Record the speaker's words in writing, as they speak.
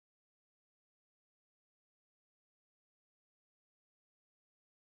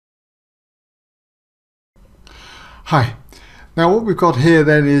Hi. Now what we've got here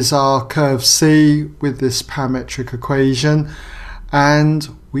then is our curve C with this parametric equation, and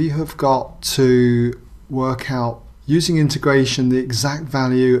we have got to work out using integration the exact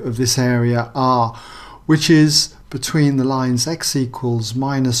value of this area R, which is between the lines x equals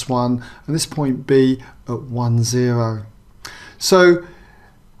 -1 and this point B at 1, 0. So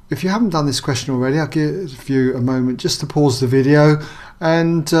if you haven't done this question already, I'll give you a moment just to pause the video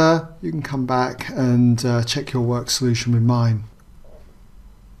and you can come back and check your work solution with mine.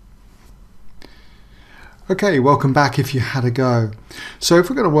 Okay, welcome back if you had a go. So if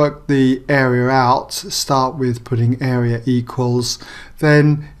we're going to work the area out, start with putting area equals,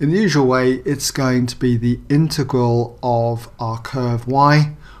 then in the usual way it's going to be the integral of our curve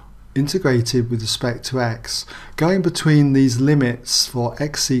y integrated with respect to x, going between these limits for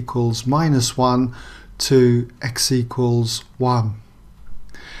x equals -1 to x equals 1.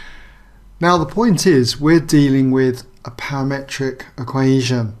 Now the point is we're dealing with a parametric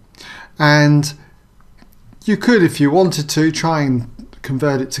equation, and you could, if you wanted to, try and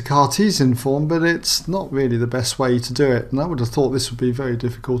convert it to Cartesian form, but it's not really the best way to do it, and I would have thought this would be very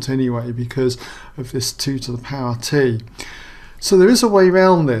difficult anyway because of this 2 to the power t. So there is a way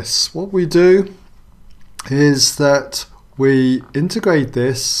around this. What we do is that we integrate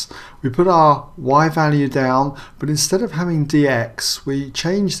this, we put our y value down, but instead of having dx, we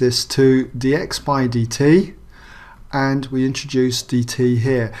change this to dx by dt, and we introduce dt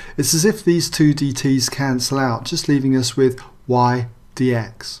here. It's as if these two dt's cancel out, just leaving us with y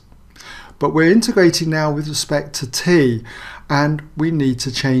dx. But we're integrating now with respect to t, and we need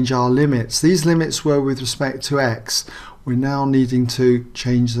to change our limits. These limits were with respect to x. We're now needing to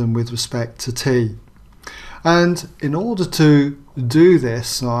change them with respect to t. And in order to do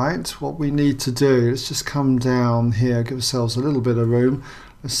this, right, what we need to do, let's just come down here, give ourselves a little bit of room.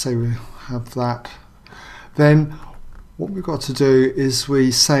 Let's say we have that. Then what we've got to do is we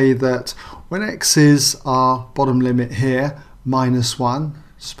say that when x is our bottom limit here, -1,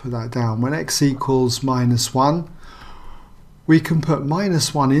 just put that down, when x equals -1, we can put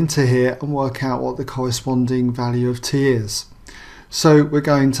 -1 into here and work out what the corresponding value of t is. So we're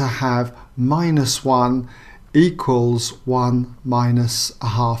going to have -1 equals 1 minus a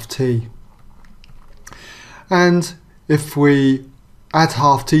half t. And if we add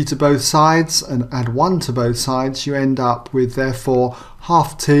half t to both sides and add 1 to both sides, you end up with therefore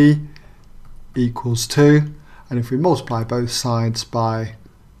half t equals 2. And if we multiply both sides by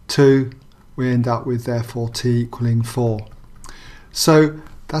 2, we end up with therefore t equaling 4. So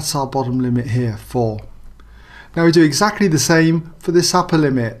that's our bottom limit here, 4. Now we do exactly the same for this upper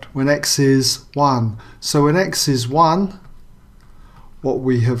limit when x is 1. So when x is 1, what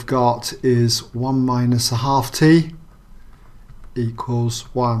we have got is 1 minus a half t equals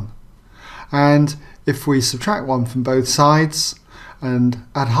 1. And if we subtract 1 from both sides and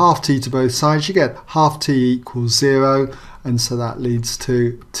add half t to both sides, you get half t equals 0, and so that leads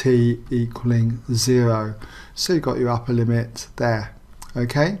to t equaling 0. So you've got your upper limit there.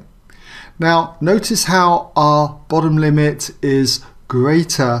 Okay? Now notice how our bottom limit is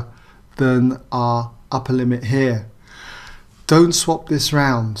greater than our upper limit here. Don't swap this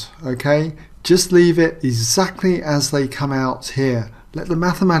round, okay? Just leave it exactly as they come out here. Let the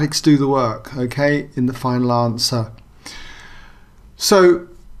mathematics do the work, okay, in the final answer. So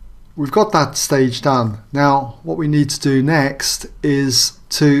we've got that stage done. Now what we need to do next is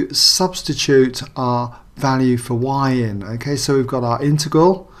to substitute our value for y in. Okay, so we've got our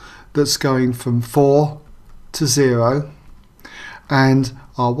integral that's going from 4 to 0, and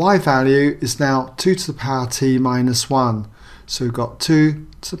our y value is now 2 to the power t minus 1. So we've got 2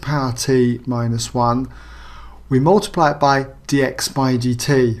 to the power t minus 1. We multiply it by dx by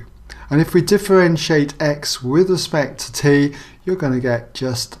dt, and if we differentiate x with respect to t, you're going to get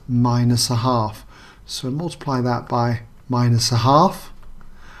just minus a half. So multiply that by minus a half,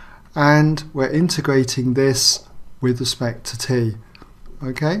 and we're integrating this with respect to t.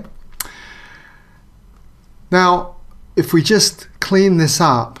 Okay? Now if we just clean this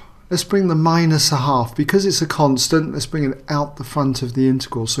up, let's bring the minus a half, because it's a constant, let's bring it out the front of the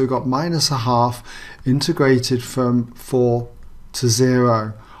integral. So we've got minus a half integrated from 4 to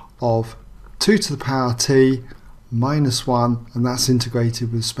 0 of 2 to the power t minus 1, and that's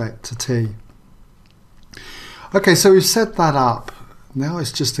integrated with respect to t. Okay, so we've set that up. Now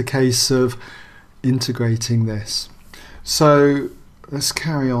it's just a case of integrating this. So let's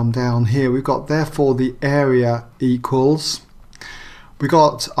carry on down here. We've got therefore the area equals, we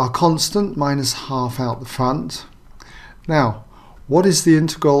got our constant minus half out the front. Now what is the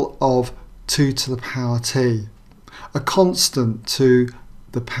integral of 2 to the power t? A constant to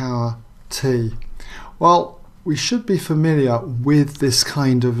the power t. Well, we should be familiar with this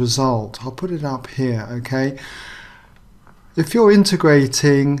kind of result. I'll put it up here, okay? If you're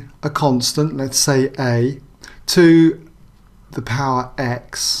integrating a constant, let's say a, to the power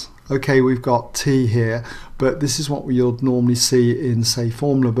x, okay, we've got t here, but this is what you'll normally see in, say,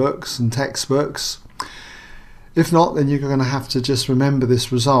 formula books and textbooks. If not, then you're going to have to just remember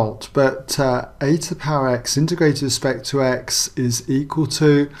this result. But a to the power x integrated with respect to x is equal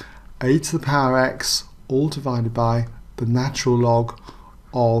to a to the power x all divided by the natural log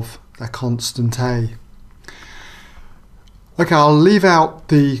of the constant a. Okay, I'll leave out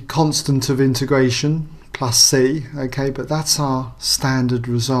the constant of integration plus c, okay, but that's our standard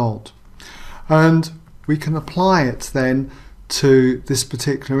result. And we can apply it then to this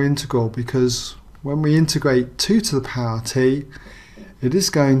particular integral, because when we integrate 2 to the power t, it is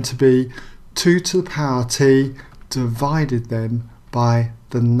going to be 2 to the power t divided then by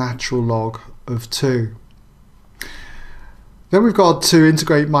the natural log of 2. Then we've got to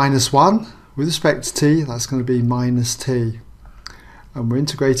integrate minus 1 with respect to t, that's going to be minus t. And we're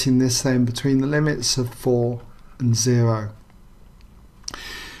integrating this then between the limits of 4 and 0.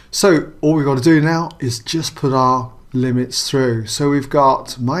 So all we've got to do now is just put our limits through. So we've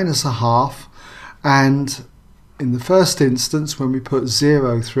got minus a half, and in the first instance when we put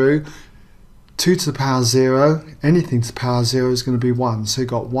 0 through, 2 to the power 0, anything to the power 0 is going to be 1. So you've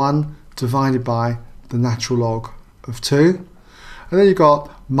got 1 divided by the natural log of 2. And then you've got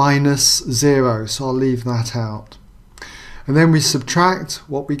minus 0, so I'll leave that out. And then we subtract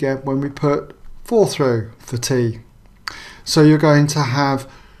what we get when we put 4 through for t. So you're going to have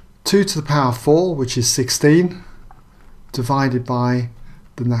 2 to the power 4, which is 16, divided by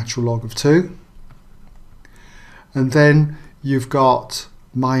the natural log of 2. And then you've got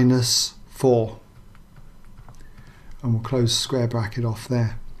minus 4. And we'll close the square bracket off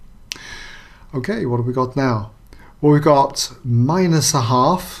there. Okay, what have we got now? Well, we've got minus a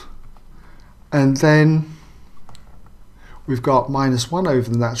half, and then we've got minus 1 over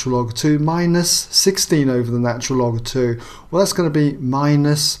the natural log of 2, minus 16 over the natural log of 2. Well, that's going to be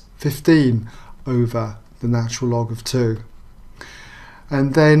minus 15 over the natural log of 2.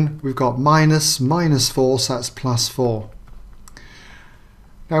 And then we've got minus 4, so that's plus 4.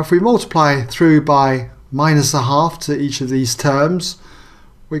 Now if we multiply through by minus a half to each of these terms,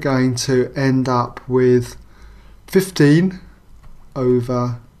 we're going to end up with 15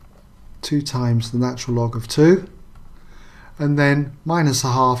 over 2 times the natural log of 2. And then minus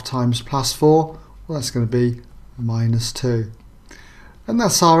a half times plus 4, well, that's going to be minus 2. And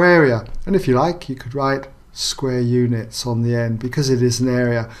that's our area. And if you like, you could write square units on the end, because it is an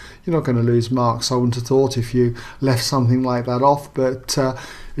area. You're not going to lose marks, I wouldn't have thought, if you left something like that off, but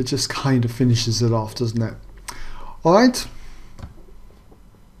it just kind of finishes it off, doesn't it? Alright.